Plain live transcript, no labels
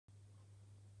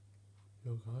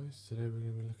Yo guys, today we're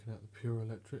going to be looking at the Pure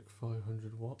Electric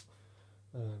 500 watt.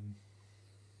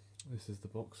 This is the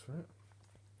box for it,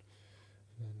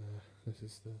 and then this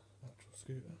is the actual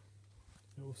scooter.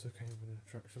 It also came with an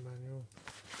instruction manual,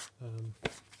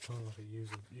 kind of like a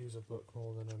user book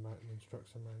more than an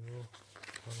instruction manual,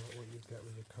 kind of like what you'd get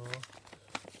with your car.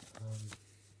 That was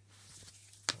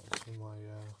for my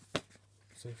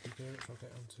safety gear, which I'll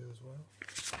get onto as well.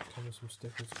 Come with some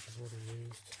stickers which I've already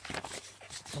used.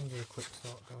 Comes with a quick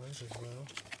start guide as well.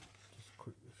 Just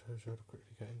quick shows you how to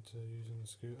quickly get into using the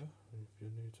scooter if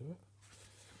you're new to it.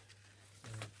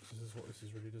 This is what this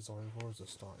is really designed for, as a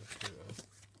starting scooter.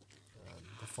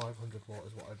 The 500 watt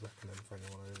is what I'd recommend for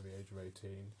anyone over the age of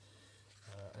 18.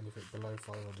 Anything below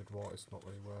 500 watt it's not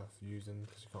really worth using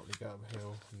because you can't really get up a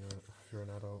hill if you're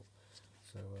an adult.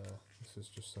 So this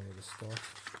is just some of the stuff.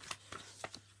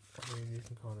 I mean, you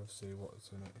can kind of see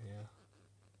what's in it here.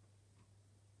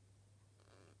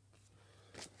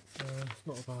 It's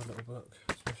not a bad little book,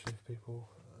 especially if people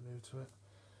are new to it.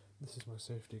 This is my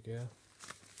safety gear.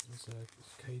 It's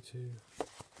K2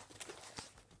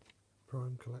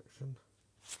 Prime Collection.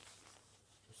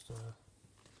 Just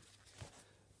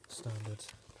standard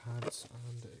pads,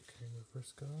 and it came with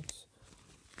wrist guards,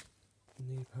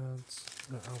 knee pads,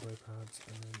 no, elbow pads,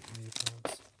 and then knee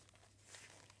pads.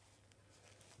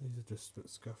 These are just a bit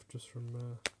scuffed just from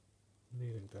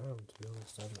kneeling down, to be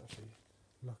honest. I haven't actually,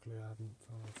 luckily I haven't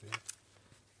fallen off yet.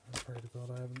 I pray to God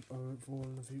I won't fall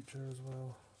in the future as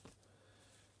well.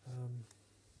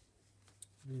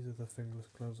 These are the fingerless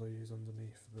gloves I use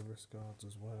underneath the wrist guards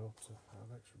as well to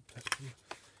have extra protection.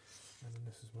 And then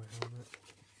this is my helmet.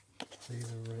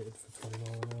 These are rated for 20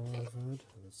 mile an hour, I've heard.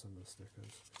 And there's some of the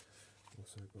stickers.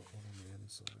 Also got one on the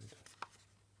inside.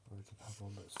 I did have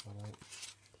one that's fell out.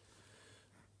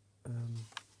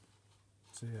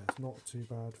 So yeah, it's not too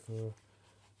bad for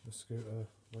a scooter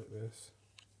like this,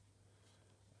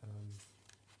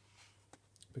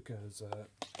 because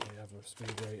they have a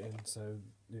speed rating, so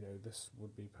you know this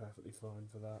would be perfectly fine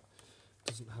for that.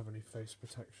 Doesn't have any face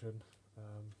protection.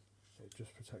 It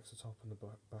just protects the top and the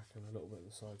back and a little bit of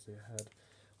the sides of your head.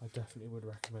 I definitely would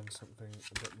recommend something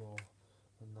a bit more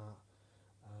than that.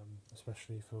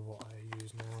 Especially for what I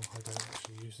use now. I don't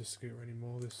actually use this scooter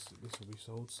anymore. This will be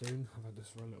sold soon. I've had this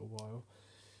for a little while.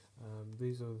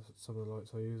 These are some of the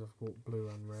lights I use. I've bought blue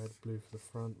and red. Blue for the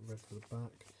front, red for the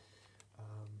back.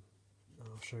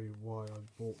 I'll show you why I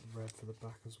bought red for the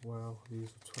back as well. These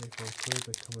are 25 quid.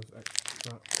 They come with extra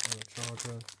strap and a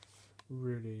charger.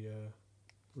 Really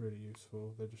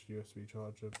useful. They're just USB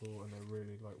chargeable and they're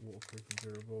really like waterproof and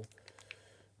durable.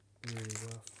 Really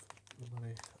worth the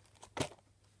money.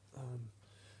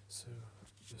 So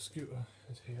the scooter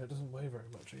is here. It doesn't weigh very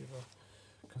much either,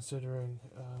 considering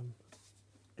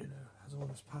you know, has all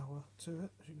this power to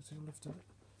it. As you can see, I'm lifting it,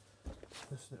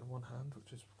 lifting it in one hand,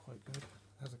 which is quite good.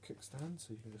 It has a kickstand,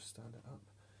 so you can just stand it up.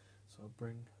 So I'll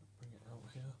bring it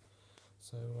out here.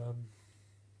 So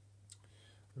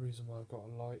the reason why I've got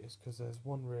a light is because there's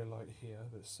one rear light here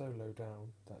that's so low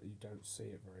down that you don't see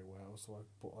it very well. So I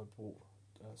bought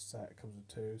a set. It comes with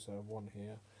two, so one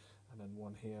here and then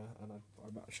one here, and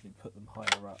I've actually put them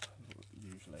higher up.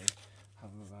 Usually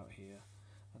have them about here,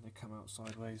 and they come out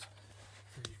sideways,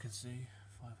 so you can see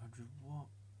 500 watt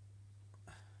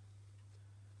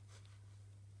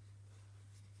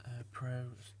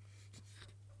Pro.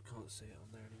 Can't see it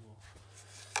on there anymore.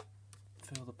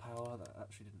 Feel the power. That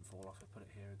actually didn't fall off. I put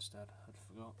it here instead. I'd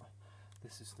forgot.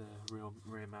 This is the real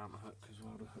rear mount hook as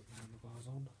well to hook the handlebars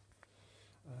on.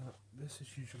 This is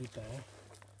usually bare.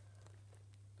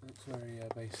 It's very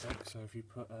basic, so if you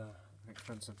put an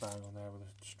expensive bag on there with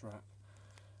a strap,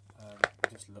 it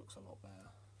just looks a lot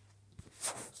better.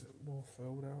 It's more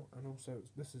filled out, and also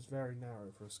this is very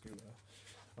narrow for a scooter.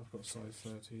 I've got size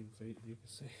 13 feet, you can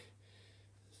see.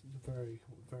 It's very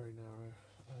narrow,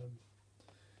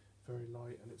 very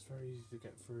light, and it's very easy to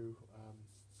get through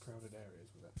crowded areas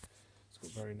with it. It's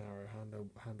got very narrow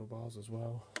handlebars as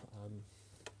well.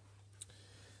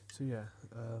 So yeah.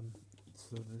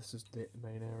 So this is the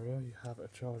main area. You have a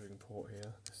charging port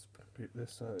here.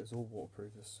 This is all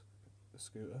waterproof, this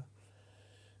scooter.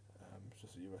 It's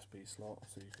just a USB slot,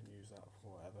 so you can use that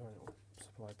for whatever, and it will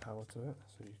supply power to it.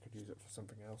 So you could use it for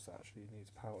something else that actually needs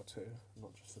power too,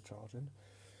 not just for charging.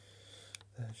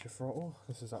 There's your throttle.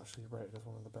 This is actually rated as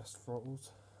one of the best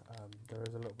throttles. There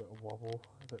is a little bit of wobble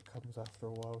that comes after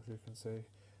a while, as you can see.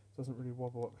 It doesn't really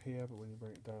wobble up here, but when you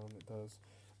bring it down it does.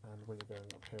 And when you're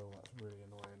going uphill, that's really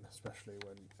annoying, especially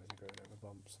when you're going over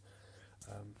bumps.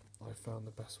 I found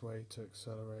the best way to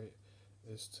accelerate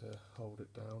is to hold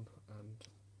it down and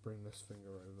bring this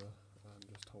finger over and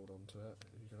just hold on to it.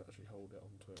 You can actually hold it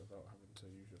onto it without having to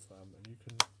use your thumb, and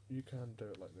you can do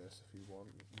it like this if you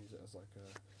want. Use it as like a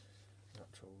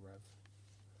natural rev.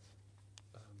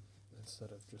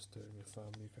 Instead of just doing your thumb,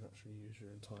 you can actually use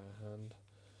your entire hand.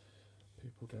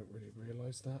 People don't really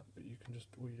realise that, but you can just,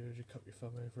 all you do is you cup your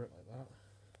thumb over it like that,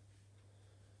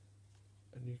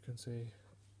 and you can see,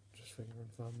 just finger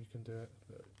and thumb, you can do it,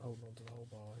 but holding onto the whole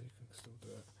bar, you can still do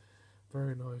it.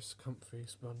 Very nice, comfy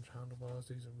sponge handlebars.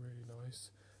 These are really nice.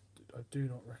 I do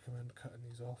not recommend cutting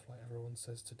these off like everyone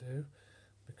says to do,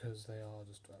 because they are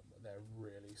just, they're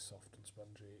really soft and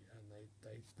spongy, and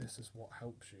this is what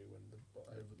helps you when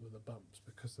with the bumps,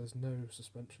 because there's no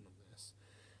suspension on this,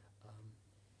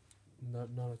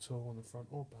 none at all on the front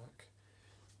or back,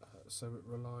 so it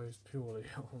relies purely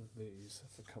on these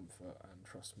for comfort, and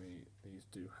trust me, these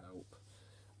do help.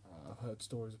 I've heard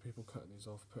stories of people cutting these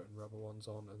off, putting rubber ones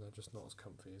on, and they're just not as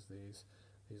comfy as these.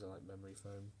 These are like memory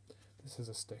foam. This is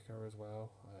a sticker as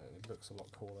well. It looks a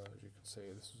lot cooler, as you can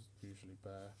see. This is usually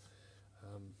bare.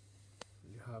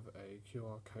 You have a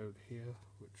QR code here,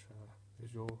 which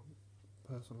is your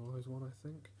personalised one, I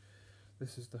think.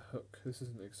 This is the hook. This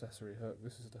isn't the accessory hook.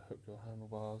 This is to hook your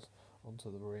handlebars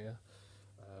onto the rear.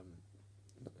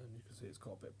 And you can see it's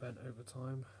got a bit bent over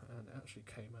time, and it actually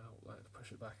came out like to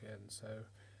push it back in. So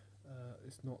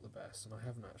it's not the best, and I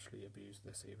haven't actually abused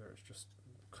this either. It's just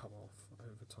come off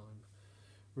over time.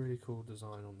 Really cool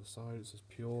design on the side. It says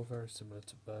Pure, very similar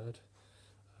to Bird.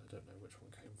 I don't know which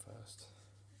one came first.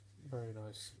 Very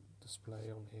nice display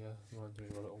on here. Reminds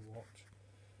me of a little watch,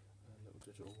 a little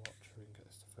digital watch. We can get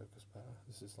this to focus better.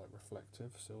 This is like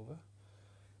reflective silver.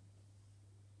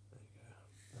 There you go.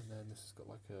 And then this has got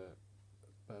like a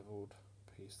beveled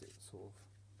piece that sort of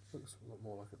looks a lot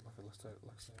more like a let's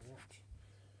say a watch.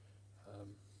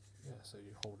 Yeah, so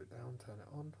you hold it down, turn it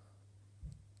on.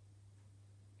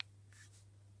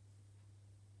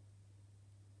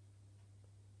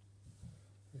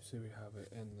 You see we have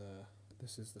it in the,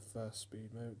 this is the first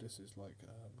speed mode, this is like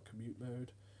commute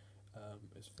mode.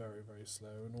 It's very, very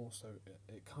slow, and also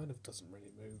it kind of doesn't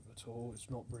really move at all. It's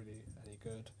not really any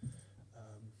good.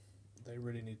 They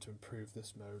really need to improve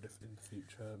this mode if in the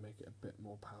future, make it a bit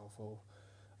more powerful.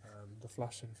 The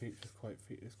flashing feature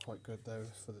is quite good though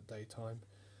for the daytime,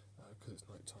 because it's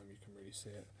night time you can really see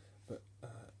it, but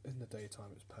in the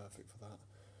daytime it's perfect for that.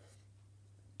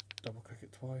 Double click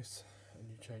it twice and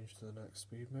you change to the next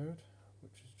speed mode,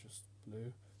 which is just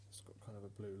blue. It's got kind of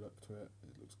a blue look to it.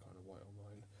 It looks kind of white on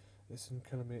mine. It's in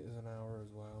kilometres an hour as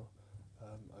well.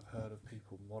 I've heard of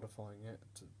people modifying it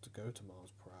to go to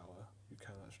miles per hour. You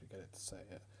can actually get it to say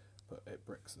it, but it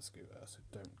bricks the scooter, so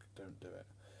don't do it.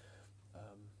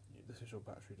 This is your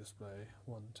battery display,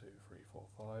 1, 2, 3, 4,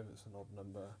 5. It's an odd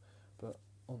number, but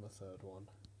on the third one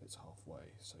it's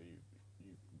halfway, so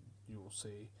you will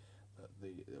see that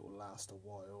it will last a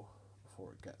while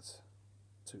before it gets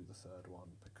to the third one,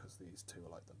 because these two are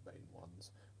like the main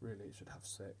ones. Really it should have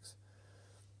 6.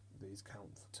 These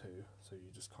count for 2, so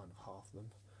you just kind of half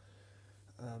them.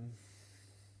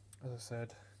 As I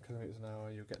said, kilometres an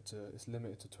hour, you'll get to, it's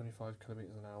limited to 25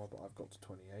 kilometres an hour, but I've got to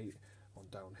 28 on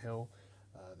downhill.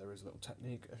 There is a little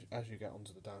technique. As you get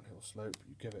onto the downhill slope,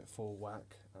 you give it full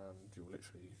whack, and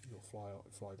you'll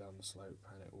fly down the slope,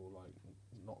 and it will like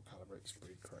not calibrate the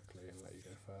speed correctly and let you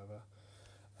go further.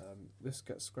 This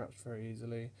gets scratched very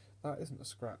easily. That isn't a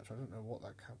scratch. I don't know what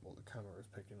the camera is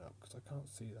picking up, because I can't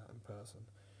see that in person.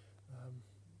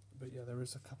 But yeah, there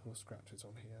is a couple of scratches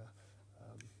on here.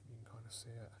 You can kind of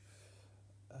see it.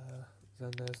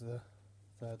 Then there's the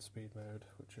third speed mode,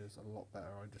 which is a lot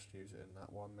better. I just use it in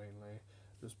that one mainly,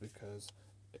 just because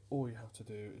all you have to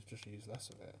do is just use less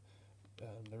of it.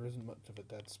 There isn't much of a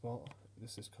dead spot.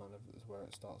 This is kind of where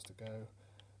it starts to go.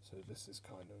 So this is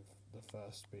kind of the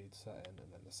first speed setting, and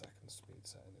then the second speed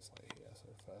setting is like here.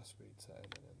 So first speed setting,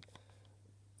 and then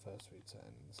first speed setting,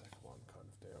 and the second one kind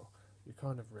of deal. You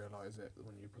kind of realise it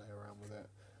when you play around with it.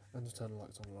 And to turn the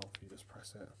lights on and off, you just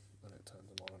press it and it turns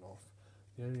them on and off.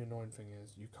 The only annoying thing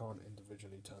is you can't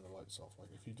individually turn the lights off. Like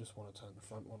if you just want to turn the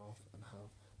front one off and have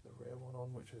the rear one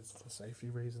on, which is for safety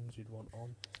reasons you'd want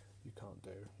on, you can't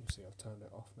do. You see I've turned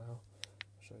it off now.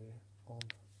 I'll show you. On,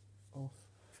 off.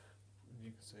 And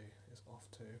you can see it's off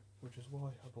too, which is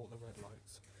why I bought the red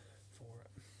lights for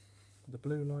it. The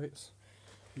blue lights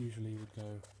usually would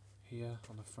go here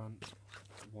on the front,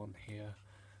 one here,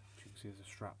 which you can see there's a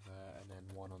strap there, and then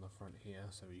one on the front here,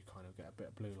 so you kind of get a bit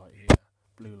of blue light here,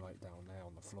 blue light down there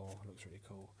on the floor. It looks really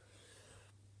cool.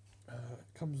 It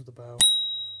comes with a bell,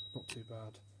 not too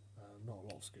bad. Not a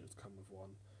lot of scooters come with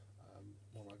one.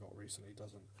 One I got recently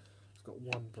doesn't. It's got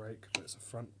one brake, but it's a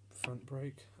front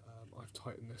brake. I've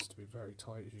tightened this to be very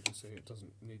tight, as you can see. It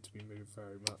doesn't need to be moved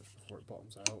very much before it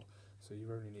bottoms out, so you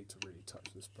only need to really touch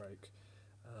this brake.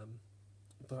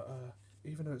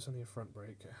 Even though it's only a front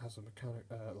brake, it has a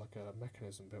like a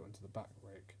mechanism built into the back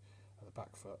brake, the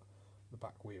back foot, the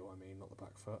back wheel. I mean, not the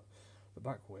back foot, the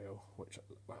back wheel, which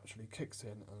actually kicks in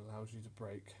and allows you to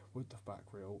brake with the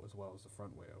back wheel as well as the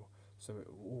front wheel. So it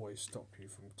will always stop you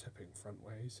from tipping front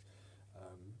ways.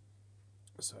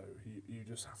 So you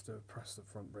just have to press the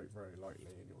front brake very lightly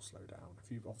and you'll slow down.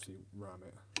 If you obviously ram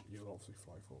it, you'll obviously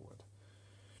fly forward.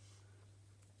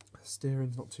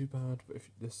 Steering's not too bad, but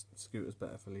if this scooter's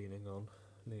better for leaning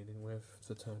with,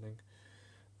 for turning.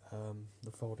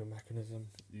 The folding mechanism,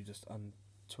 you just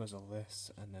untwizzle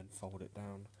this and then fold it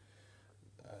down.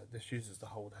 This uses the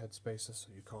hold head spacer, so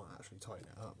you can't actually tighten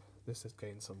it up. This has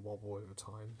gained some wobble over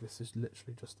time. This is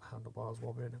literally just the handlebars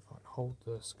wobbling. If I hold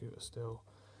the scooter still,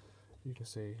 you can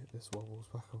see this wobbles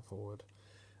back and forward,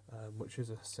 which is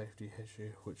a safety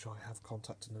issue, which I have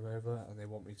contacted them over, and they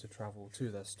want me to travel to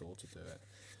their store to do it.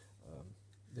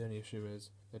 The only issue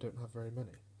is they don't have very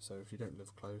many, so if you don't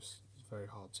live close, it's very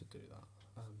hard to do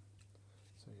that.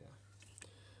 So yeah,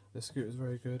 this scooter is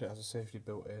very good. It has a safety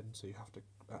built in, so you have to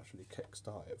actually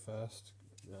kick-start it first,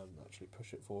 actually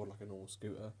push it forward like a normal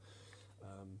scooter.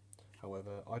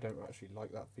 However, I don't actually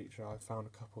like that feature. I've found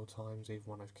a couple of times, even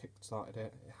when I've kick-started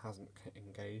it, it hasn't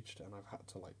engaged, and I've had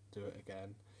to like do it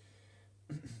again.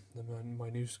 My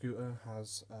new scooter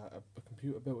has a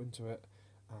computer built into it,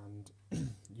 and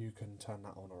you can turn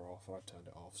that on or off. I've turned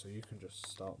it off, so you can just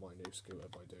start my new scooter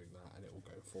by doing that, and it will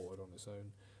go forward on its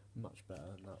own, much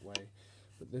better in that way.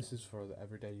 But this is for the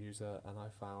everyday user, and I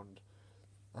found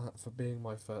for being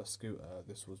my first scooter,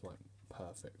 this was like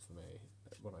perfect for me.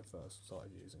 When I first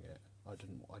started using it, I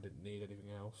didn't need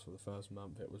anything else. For the first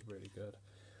month, it was really good.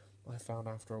 I found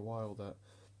after a while that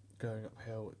going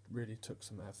uphill, it really took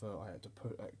some effort. I had to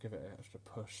give it an extra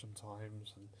push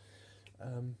sometimes,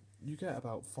 and you get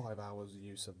about 5 hours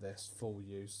use of this, full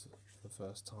use for the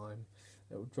first time.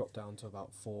 It will drop down to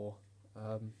about 4.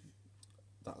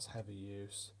 That's heavy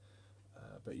use,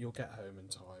 but you'll get home in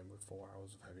time with 4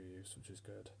 hours of heavy use, which is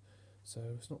good. So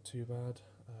it's not too bad.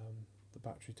 The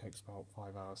battery takes about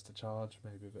 5 hours to charge,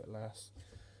 maybe a bit less.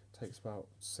 Takes about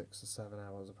 6 or 7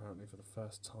 hours apparently for the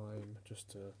first time, because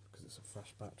it's a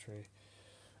fresh battery.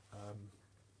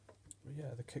 But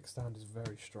yeah, the kickstand is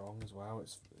very strong as well.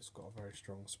 It's got a very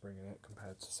strong spring in it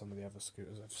compared to some of the other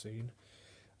scooters I've seen.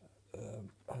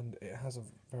 And it has a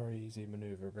very easy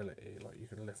manoeuvrability. Like, you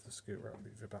can lift the scooter up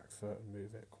with your back foot and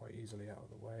move it quite easily out of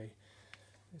the way.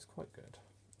 It's quite good.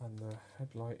 And the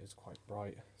headlight is quite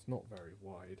bright. It's not very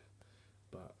wide,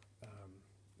 but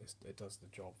it does the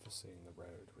job for seeing the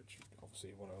road, which obviously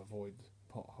you want to avoid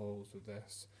potholes with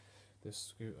this. This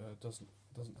scooter doesn't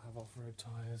have off-road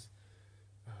tyres,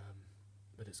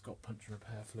 but it's got puncture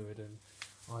repair fluid in.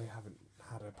 I haven't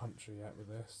had a puncture yet with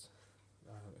this.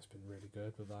 It's been really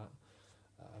good with that.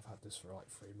 I've had this for like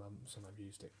 3 months, and I've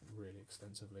used it really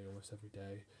extensively, almost every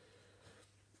day.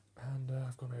 And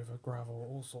I've gone over gravel,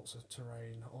 all sorts of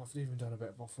terrain. I've even done a bit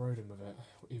of off-roading with it,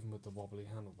 even with the wobbly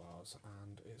handlebars,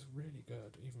 and it's really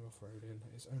good, even off-roading.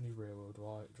 It's only rear-wheel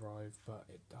drive, but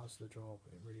it does the job.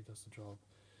 It really does the job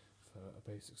for a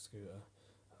basic scooter.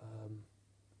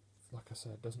 Like I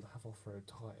said, it doesn't have off-road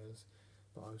tyres,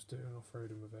 but I was doing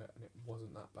off-roading with it, and it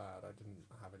wasn't that bad. I didn't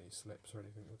have any slips or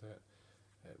anything with it.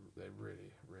 They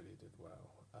really, really did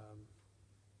well.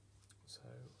 So,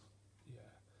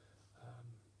 yeah.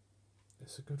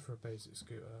 It's good for a basic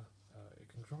scooter. It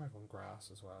can drive on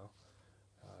grass as well.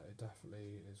 It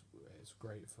definitely is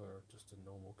great for just a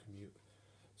normal commute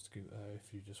scooter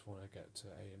if you just want to get to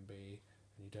A and B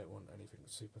and you don't want anything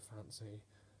super fancy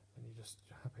and you're just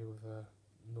happy with a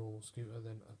normal scooter,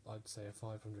 then I'd say a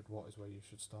 500 watt is where you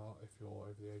should start if you're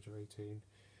over the age of 18.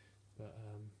 But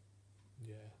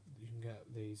yeah, you can get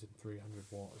these in 300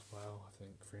 watt as well, I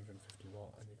think 350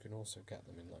 watt, and you can also get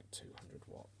them in like 200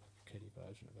 watt kiddie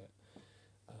version of it.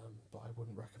 But I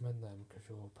wouldn't recommend them because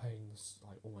you're paying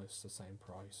like almost the same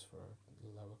price for a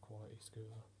lower quality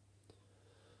scooter.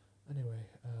 Anyway,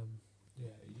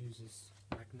 yeah, it uses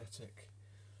magnetic,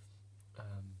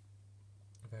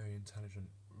 very intelligent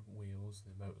wheels.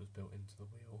 The motor's built into the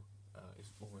wheel.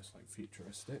 It's almost like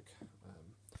futuristic.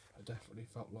 I definitely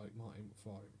felt like Marty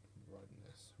McFly riding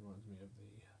this. Reminds me of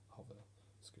the hover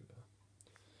scooter.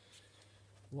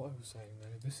 What I was saying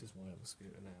though, this is my other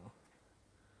scooter now.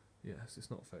 Yes, it's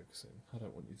not focusing. I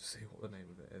don't want you to see what the name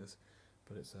of it is,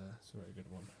 but it's a very good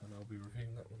one, and I'll be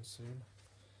reviewing that one soon.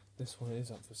 This one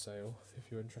is up for sale. If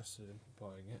you're interested in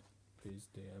buying it, please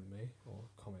DM me or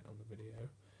comment on the video.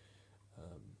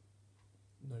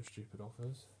 no stupid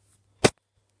offers.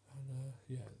 And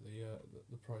yeah,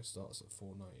 the price starts at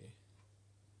 £490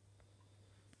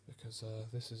 because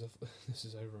this is this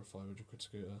is over a 500 quid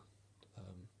scooter.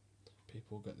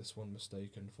 People get this one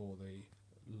mistaken for the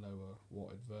lower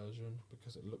watted version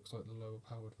because it looks like the lower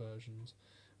powered versions,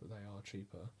 but they are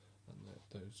cheaper and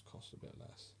those cost a bit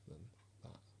less than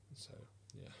that. So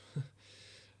yeah,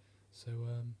 so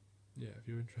yeah, if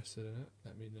you're interested in it,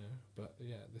 let me know. But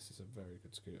yeah, this is a very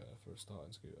good scooter for a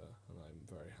starting scooter, and I'm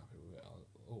very happy with it. I'll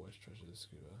always treasure this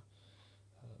scooter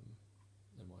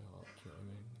in my heart. Do you know what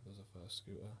I mean? As a first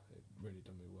scooter, it really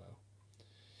done me well,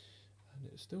 and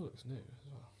it still looks new as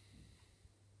well.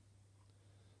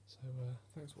 So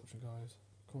thanks for watching, guys.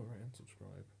 Comment, rate, and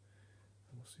subscribe,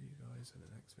 and we'll see you guys in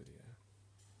the next video.